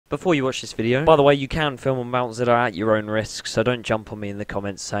before you watch this video, by the way, you can film on BounceZilla at your own risk, so don't jump on me in the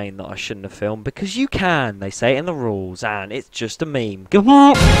comments saying that I shouldn't have filmed, because you can. They say it in the rules, and it's just a meme. Go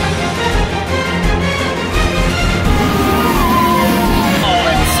on!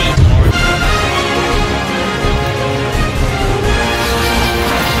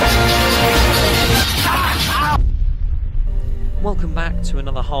 Welcome back to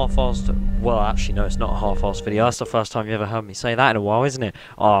another half-assed... Well, actually, no, it's not a half-assed video. That's the first time you ever heard me say that in a while, isn't it?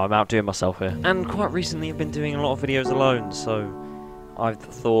 Oh, I'm outdoing myself here. And quite recently, I've been doing a lot of videos alone, so I've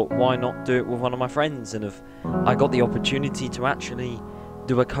thought, why not do it with one of my friends? And I got the opportunity to actually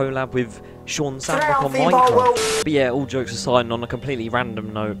do a collab with Sean Sandrock on Minecraft. But yeah, all jokes aside, and on a completely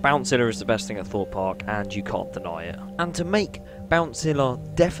random note, BounceZilla is the best thing at Thorpe Park, and you can't deny it. And to make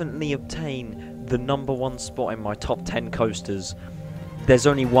BounceZilla definitely obtain the #1 spot in my top 10 coasters, there's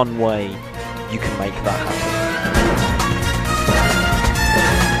only one way you can make that happen.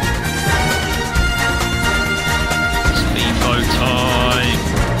 Speedboat time!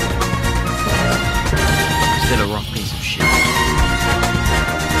 Still a rough piece of shit.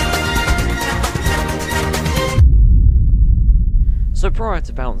 So prior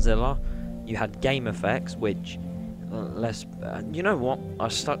to BounceZilla, you had game effects, which you know what? I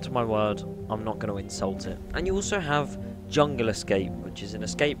stuck to my word. I'm not going to insult it. And you also have Jungle Escape, which is an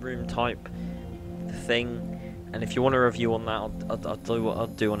escape room type thing. And if you want a review on that, I'll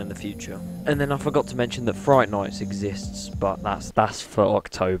do one in the future. And then I forgot to mention that Fright Nights exists, but that's for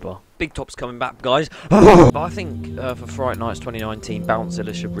October. Big Top's coming back, guys. But I think for Fright Nights 2019,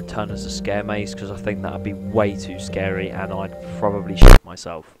 BounceZilla should return as a scare maze, because I think that would be way too scary, and I'd probably shit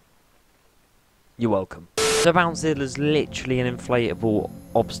myself. You're welcome. So BounceZilla is literally an inflatable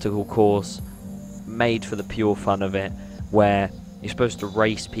obstacle course made for the pure fun of it, where you're supposed to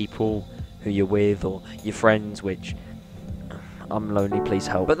race people who you're with or your friends, which I'm lonely, please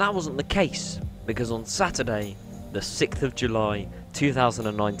help. But that wasn't the case, because on Saturday, the 6th of July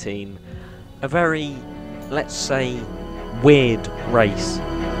 2019, a very, let's say, weird race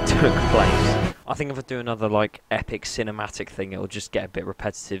took place. I think if I do another like epic cinematic thing, it'll just get a bit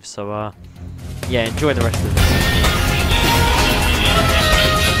repetitive, so yeah, enjoy the rest of this.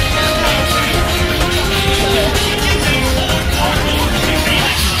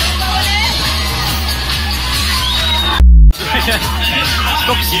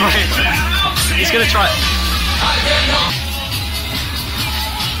 Stop spraying. He's gonna try it.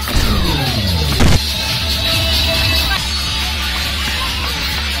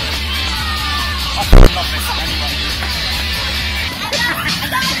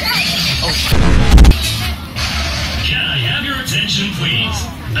 Can I have your attention, please?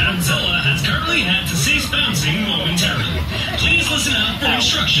 BounceZilla has currently had to cease bouncing momentarily. Please listen out for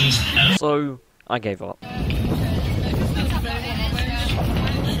instructions. So, I gave up.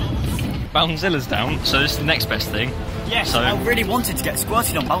 BounceZilla's down, so this is the next best thing. Yes, so, I really wanted to get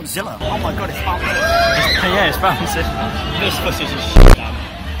squirted on BounceZilla. Oh my god, it's bouncing. Yeah, it's bouncing. This footage is shit, man.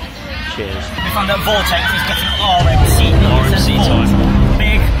 Cheers. We found that Vortex is getting RMC. RMC time.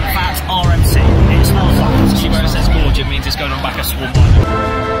 Big, fat RMC. It smells like. See where it says gorge, it means it's going on back a swamp mine.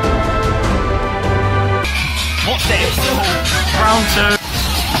 Watch this. Round 2.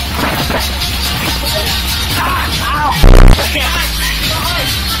 Ow!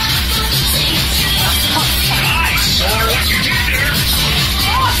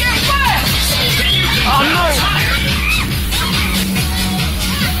 Oh no!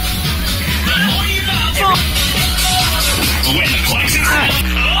 When the clock's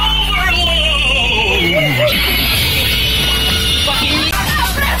overload!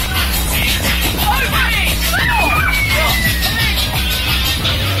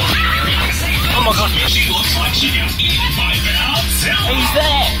 Oh my god! She looks like she got eaten by BounceZilla! He's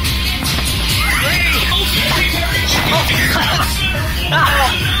there!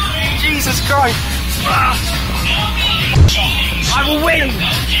 Jesus Christ! I will win!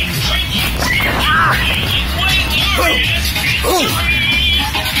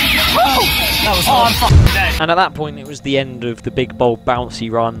 That was I'm fucking dead. And at that point, it was the end of the big, bold, bouncy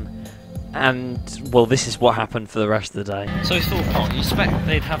run. And, well, this is what happened for the rest of the day. So Thorpe Park, you expect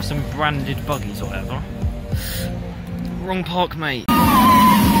they'd have some branded buggies or whatever? Wrong park, mate.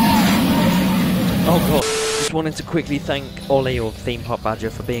 Oh god. Just wanted to quickly thank Ollie or Theme Park Badger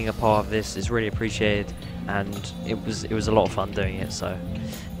for being a part of this. It's really appreciated, and it was a lot of fun doing it, so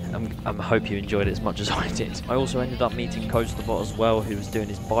I hope you enjoyed it as much as I did. I also ended up meeting Coasterbot as well, who was doing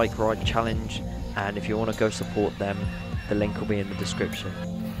his bike ride challenge, and if you want to go support them, the link will be in the description.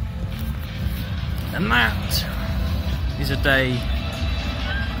 And that is a day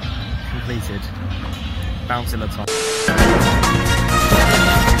completed. BounceZilla time.